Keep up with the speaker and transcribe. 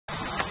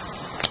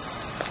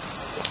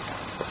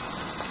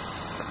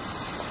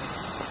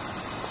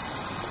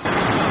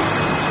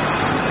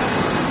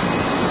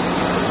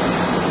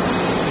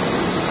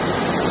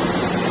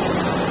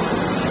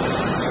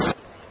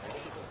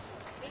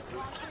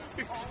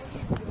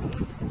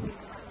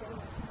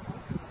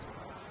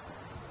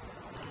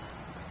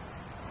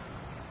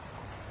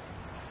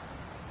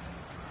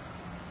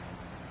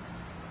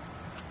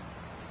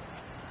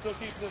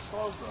still keeping this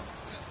closed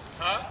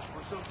though? Huh?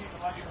 We're still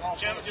keeping like it's all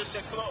Channel just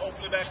said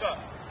open it back up.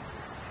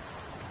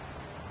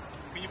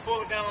 Can you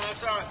pull it down on that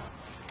side?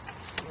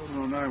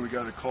 1109, we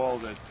got a call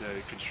that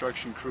a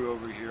construction crew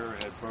over here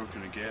had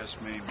broken a gas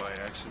main by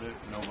accident.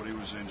 Nobody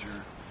was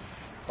injured.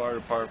 Fire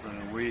department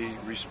and we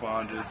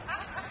responded,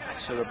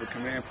 set up a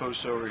command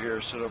post over here,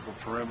 set up a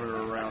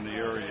perimeter around the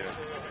area,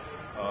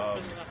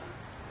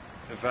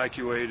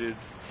 evacuated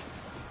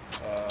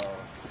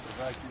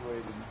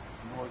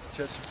North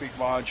Chesapeake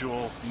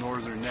Module,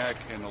 Northern Neck,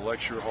 and the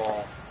lecture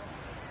hall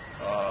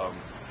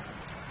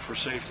for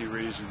safety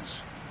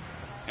reasons.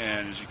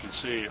 And as you can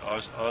see,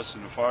 us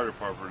and the fire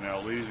department are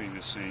now leaving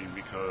the scene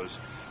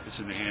because it's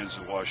in the hands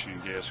of Washington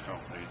Gas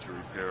Company to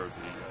repair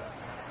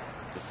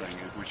the thing,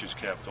 which is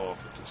capped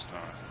off at this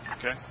time.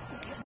 Okay?